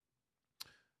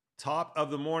Top of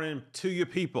the morning to you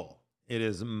people. It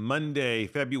is Monday,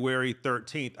 February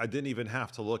 13th. I didn't even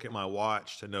have to look at my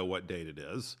watch to know what date it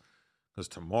is because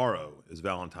tomorrow is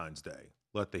Valentine's Day.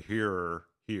 Let the hearer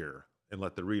hear and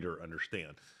let the reader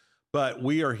understand. But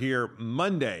we are here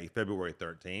Monday, February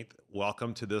 13th.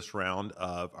 Welcome to this round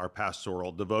of our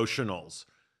pastoral devotionals.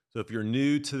 So if you're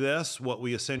new to this, what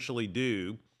we essentially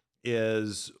do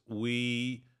is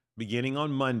we, beginning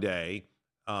on Monday,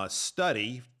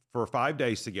 study for 5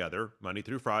 days together, Monday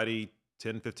through Friday,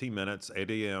 10, 15 minutes,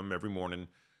 8 a.m. every morning,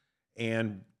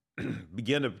 and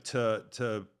begin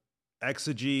to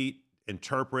exegete,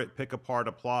 interpret, pick apart,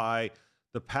 apply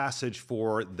the passage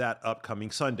for that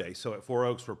upcoming Sunday. So at Four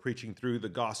Oaks, we're preaching through the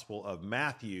Gospel of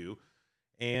Matthew.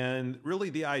 And really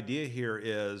the idea here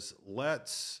is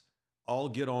let's all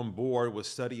get on board with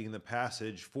studying the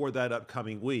passage for that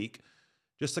upcoming week,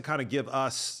 just to kind of give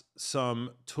us some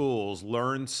tools,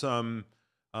 learn some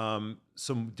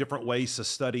different ways to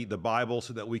study the Bible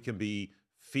so that we can be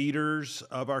feeders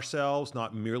of ourselves,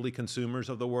 not merely consumers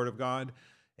of the Word of God.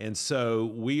 And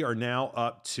so we are now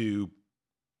up to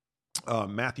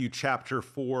Matthew chapter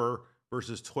 4,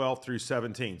 verses 12 through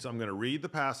 17. So I'm going to read the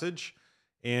passage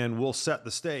and we'll set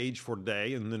the stage for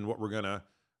today and then what we're going to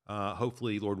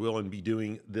hopefully, Lord willing, be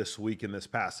doing this week in this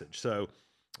passage. So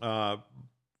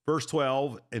verse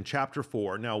 12 in chapter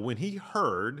 4, now when he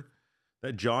heard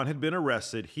that John had been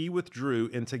arrested, he withdrew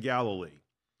into Galilee.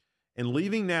 And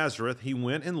leaving Nazareth, he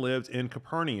went and lived in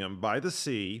Capernaum by the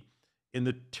sea in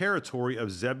the territory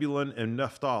of Zebulun and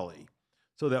Naphtali,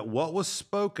 so that what was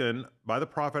spoken by the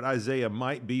prophet Isaiah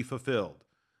might be fulfilled.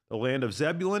 The land of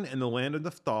Zebulun and the land of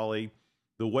Naphtali,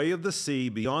 the way of the sea,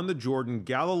 beyond the Jordan,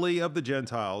 Galilee of the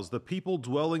Gentiles, the people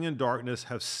dwelling in darkness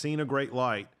have seen a great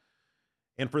light.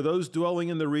 And for those dwelling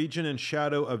in the region and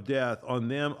shadow of death, on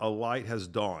them a light has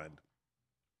dawned.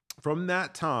 From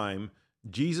that time,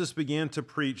 Jesus began to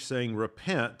preach, saying,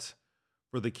 "Repent,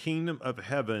 for the kingdom of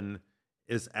heaven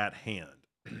is at hand."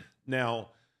 Now,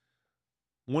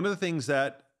 one of the things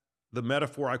that the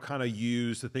metaphor I kind of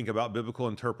use to think about biblical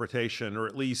interpretation, or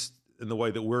at least in the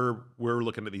way that we're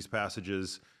looking at these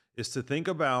passages, is to think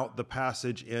about the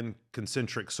passage in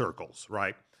concentric circles,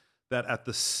 right? That at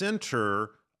the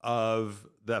center of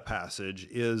that passage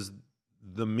is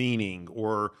the meaning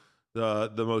or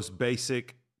the most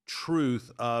basic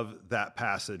truth of that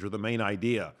passage or the main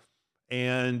idea.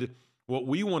 And what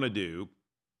we want to do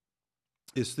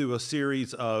is through a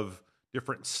series of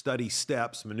different study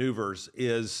steps, maneuvers,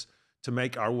 is to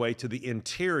make our way to the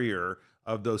interior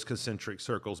of those concentric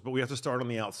circles. But we have to start on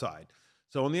the outside.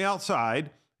 So on the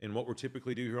outside, and what we're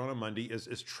typically do here on a Monday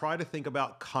is try to think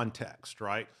about context,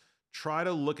 right? Try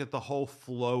to look at the whole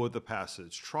flow of the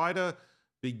passage. Try to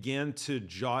begin to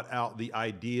jot out the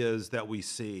ideas that we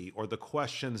see or the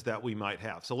questions that we might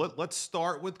have. So let's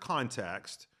start with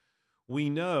context. We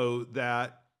know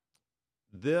that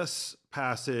this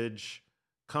passage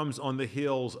comes on the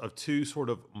heels of two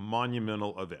sort of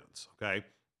monumental events, okay?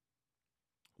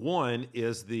 One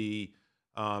is the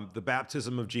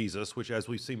baptism of Jesus, which, as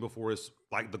we've seen before, is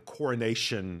like the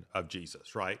coronation of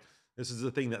Jesus, right? This is the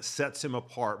thing that sets him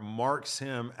apart, marks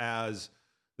him as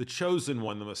the chosen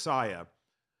one, the Messiah.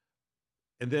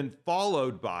 And then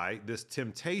followed by this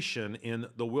temptation in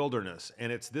the wilderness.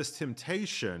 And it's this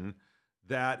temptation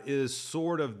that is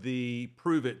sort of the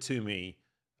prove it to me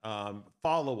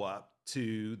follow-up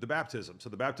to the baptism. So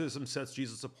the baptism sets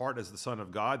Jesus apart as the Son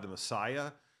of God, the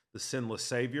Messiah, the sinless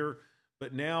Savior.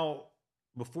 But now,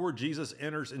 before Jesus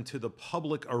enters into the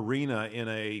public arena in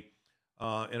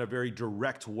a very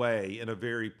direct way, in a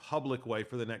very public way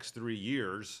for the next 3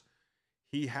 years,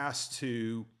 he has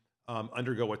to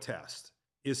undergo a test.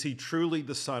 Is he truly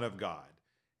the Son of God?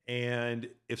 And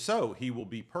if so, he will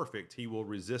be perfect. He will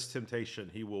resist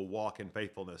temptation. He will walk in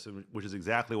faithfulness, which is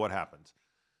exactly what happens.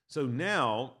 So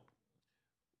now,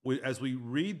 as we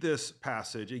read this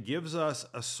passage, it gives us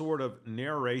a sort of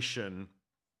narration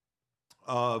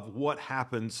of what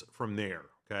happens from there,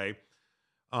 okay?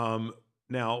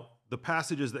 Now, the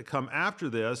passages that come after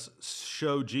this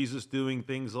show Jesus doing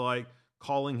things like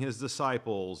calling his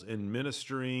disciples and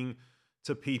ministering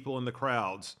to people in the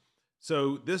crowds.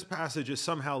 So this passage is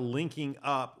somehow linking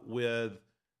up with,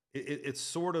 it's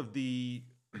sort of the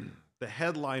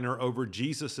headliner over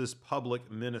Jesus's public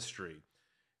ministry.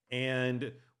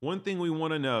 And one thing we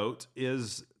want to note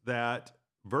is that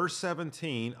verse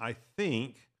 17, I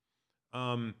think,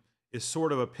 is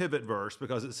sort of a pivot verse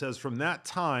because it says, "From that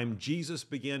time, Jesus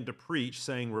began to preach,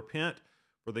 saying, 'Repent,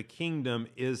 for the kingdom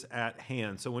is at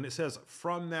hand.'" So when it says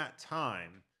 "from that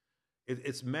time,"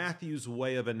 it's Matthew's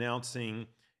way of announcing,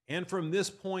 and from this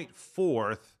point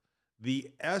forth,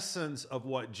 the essence of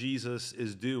what Jesus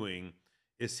is doing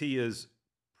is he is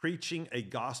preaching a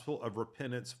gospel of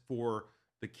repentance for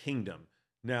the kingdom.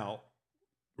 Now,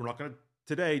 we're not going to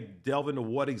today delve into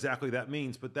what exactly that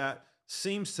means, but that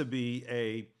seems to be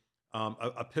a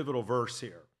pivotal verse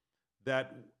here.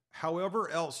 That however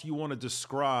else you want to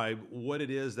describe what it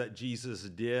is that Jesus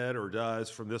did or does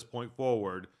from this point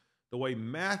forward, the way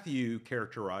Matthew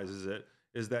characterizes it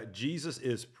is that Jesus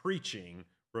is preaching,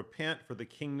 repent for the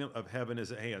kingdom of heaven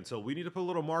is at hand. So we need to put a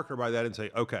little marker by that and say,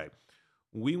 okay,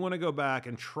 we want to go back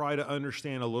and try to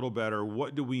understand a little better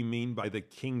what do we mean by the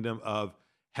kingdom of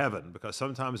heaven, because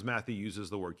sometimes Matthew uses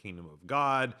the word kingdom of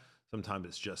God, sometimes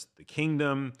it's just the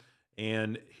kingdom,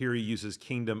 and here he uses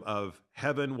kingdom of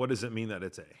heaven. What does it mean that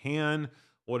it's at hand?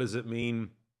 What does it mean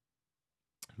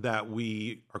that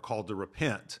we are called to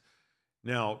repent?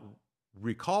 Now,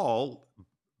 recall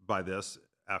by this,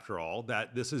 after all,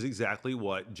 that this is exactly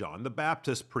what John the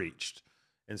Baptist preached.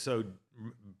 And so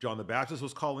John the Baptist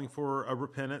was calling for a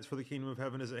repentance for the kingdom of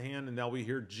heaven is at hand, and now we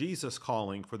hear Jesus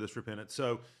calling for this repentance.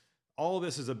 So all of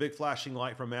this is a big flashing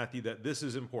light from Matthew that this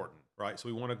is important, right? So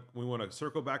we want to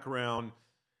circle back around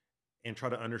and try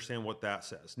to understand what that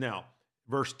says. Now,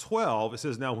 verse 12, it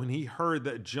says, now when he heard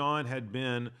that John had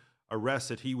been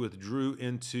arrested, he withdrew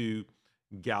into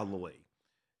Galilee.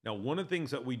 Now, one of the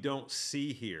things that we don't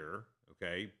see here,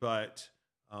 okay, but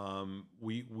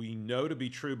we know to be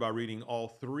true by reading all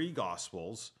three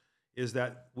Gospels, is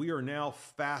that we are now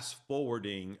fast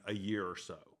forwarding a year or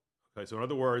so. Okay, so in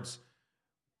other words,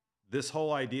 this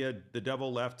whole idea, the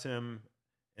devil left him,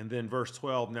 and then verse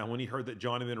 12, now when he heard that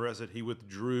John had been arrested, he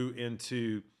withdrew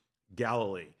into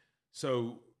Galilee.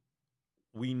 So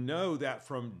we know that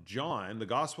from John, the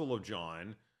Gospel of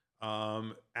John,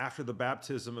 after the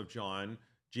baptism of John,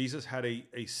 Jesus had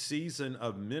a season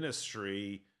of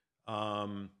ministry.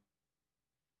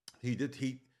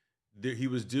 He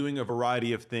was doing a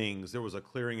variety of things. There was a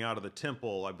clearing out of the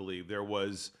temple, I believe. There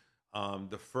was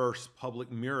the first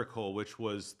public miracle, which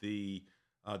was the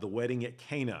wedding at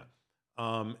Cana.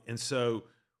 And so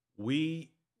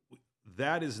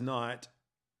that is not,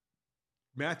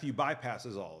 Matthew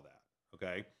bypasses all of that,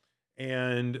 okay?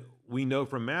 And we know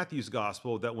from Matthew's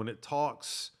gospel that when it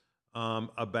talks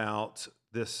about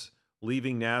this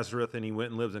leaving Nazareth and he went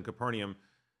and lived in Capernaum,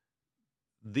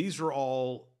 these are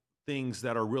all things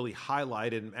that are really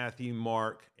highlighted in Matthew,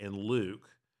 Mark, and Luke.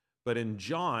 But in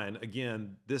John,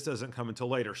 again, this doesn't come until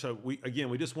later. So we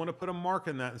just want to put a mark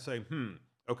in that and say,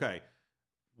 okay,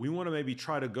 we want to maybe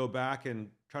try to go back and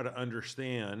try to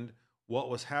understand what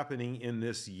was happening in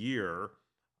this year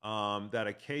that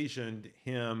occasioned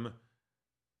him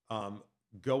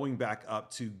going back up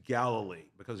to Galilee,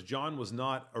 because John was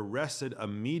not arrested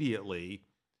immediately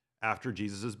after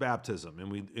Jesus' baptism.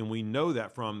 And we know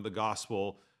that from the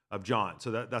Gospel of John.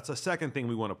 So that's a second thing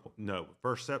we want to know.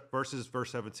 Verse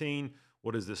 17,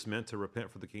 what does this mean to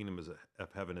repent for the kingdom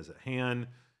of heaven is at hand?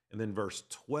 And then verse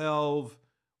 12,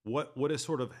 what has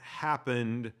sort of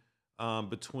happened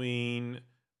between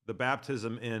the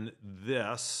baptism and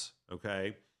this,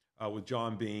 okay, with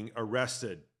John being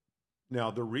arrested. Now,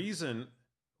 the reason,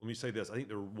 let me say this, I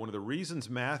think one of the reasons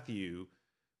Matthew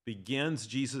begins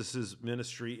Jesus's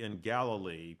ministry in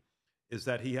Galilee is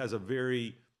that he has a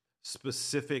very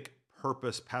specific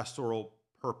purpose, pastoral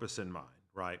purpose in mind,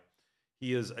 right?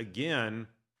 He is, again,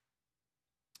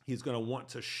 he's going to want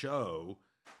to show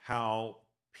how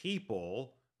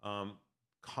people,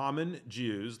 common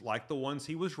Jews, like the ones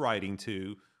he was writing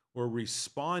to, were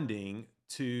responding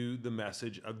to the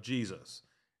message of Jesus.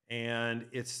 And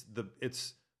it's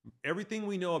everything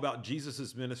we know about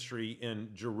Jesus's ministry in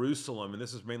Jerusalem, and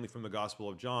this is mainly from the Gospel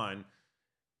of John.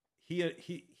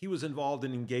 He was involved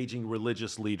in engaging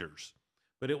religious leaders,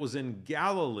 but it was in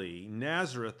Galilee,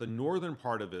 Nazareth, the northern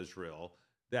part of Israel,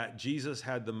 that Jesus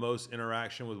had the most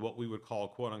interaction with what we would call,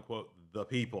 quote unquote, the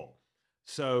people.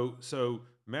 So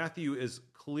Matthew is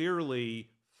clearly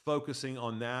focusing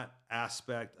on that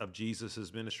aspect of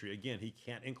Jesus's ministry. Again, he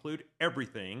can't include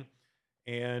everything.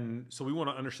 And so we want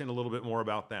to understand a little bit more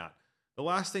about that. The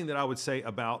last thing that I would say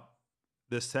about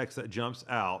this text that jumps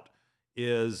out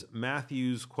is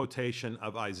Matthew's quotation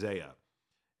of Isaiah.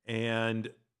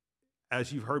 And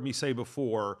as you've heard me say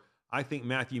before, I think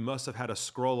Matthew must have had a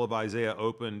scroll of Isaiah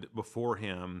opened before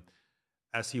him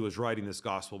as he was writing this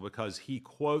gospel, because he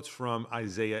quotes from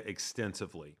Isaiah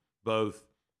extensively, both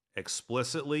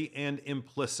explicitly and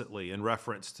implicitly in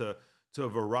reference to a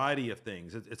variety of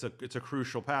things. It's a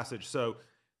crucial passage. So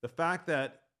the fact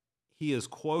that he is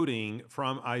quoting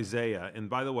from Isaiah, and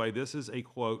by the way, this is a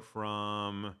quote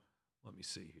from, let me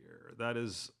see here.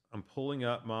 I'm pulling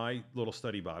up my little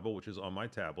study Bible, which is on my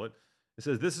tablet. It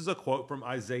says, this is a quote from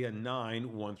Isaiah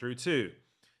 9, 1 through 2.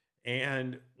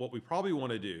 And what we probably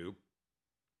want to do,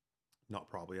 not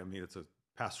probably, I mean, it's a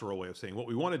pastoral way of saying what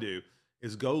we want to do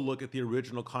is go look at the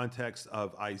original context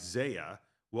of Isaiah,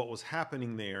 what was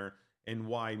happening there, and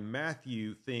why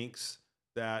Matthew thinks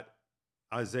that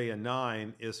Isaiah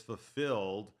 9 is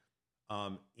fulfilled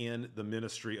in the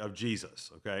ministry of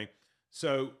Jesus. Okay,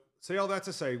 so say all that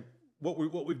to say, what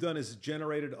we've done is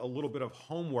generated a little bit of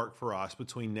homework for us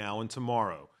between now and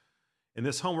tomorrow. And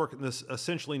this homework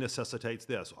essentially necessitates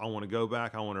this. I want to go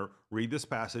back. I want to read this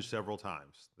passage several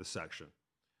times, this section.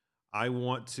 I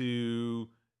want to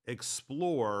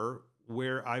explore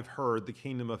where I've heard the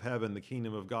kingdom of heaven, the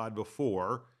kingdom of God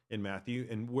before in Matthew,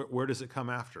 and where does it come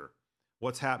after?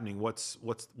 What's happening? What's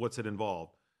it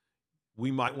involved?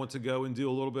 We might want to go and do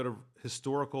a little bit of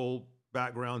historical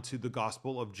background to the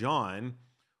Gospel of John,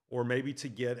 or maybe to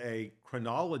get a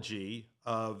chronology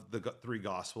of the three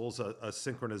Gospels, a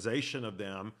synchronization of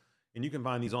them. And you can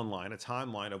find these online, a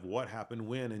timeline of what happened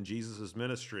when in Jesus'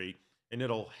 ministry, and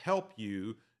it'll help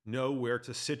you know where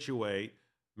to situate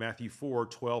Matthew 4,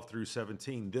 12 through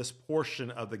 17, this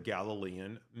portion of the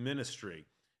Galilean ministry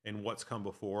and what's come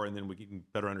before, and then we can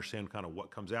better understand kind of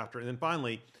what comes after. And then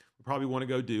finally, we probably want to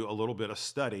go do a little bit of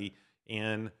study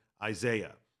in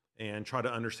Isaiah and try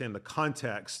to understand the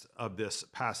context of this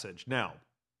passage. Now,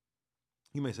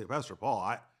 you may say, Pastor Paul,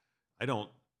 I don't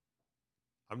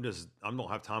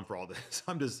have time for all this.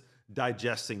 I'm just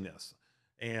digesting this.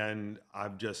 And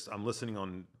I'm listening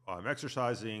I'm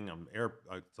exercising,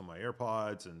 it's on my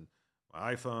AirPods and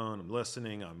my iPhone, I'm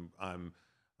listening, I'm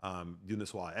doing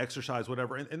this while I exercise,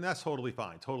 whatever. And that's totally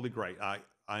fine, totally great. I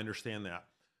understand that.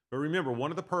 But remember,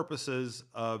 one of the purposes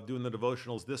of doing the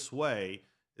devotionals this way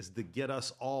is to get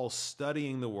us all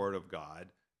studying the Word of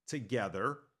God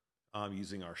together,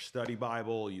 using our study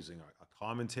Bible, using a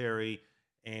commentary,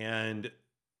 and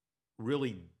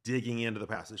really digging into the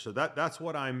passage. So that's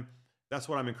what I'm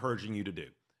encouraging you to do.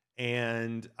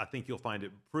 And I think you'll find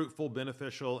it fruitful,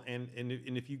 beneficial. And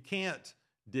if you can't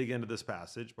dig into this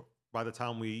passage, by the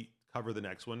time we cover the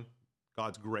next one,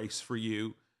 God's grace for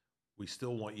you, we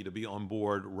still want you to be on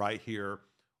board right here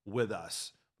with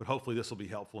us. But hopefully this will be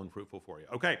helpful and fruitful for you.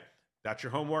 Okay, that's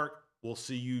your homework. We'll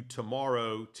see you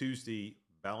tomorrow, Tuesday,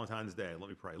 Valentine's Day. Let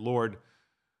me pray. Lord,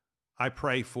 I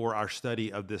pray for our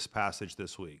study of this passage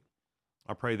this week.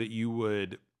 I pray that you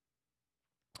would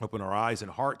open our eyes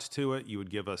and hearts to it. You would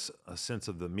give us a sense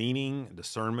of the meaning,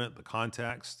 discernment, the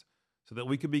context, so that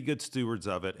we could be good stewards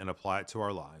of it and apply it to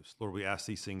our lives. Lord, we ask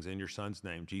these things in your Son's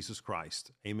name, Jesus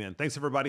Christ. Amen. Thanks, everybody.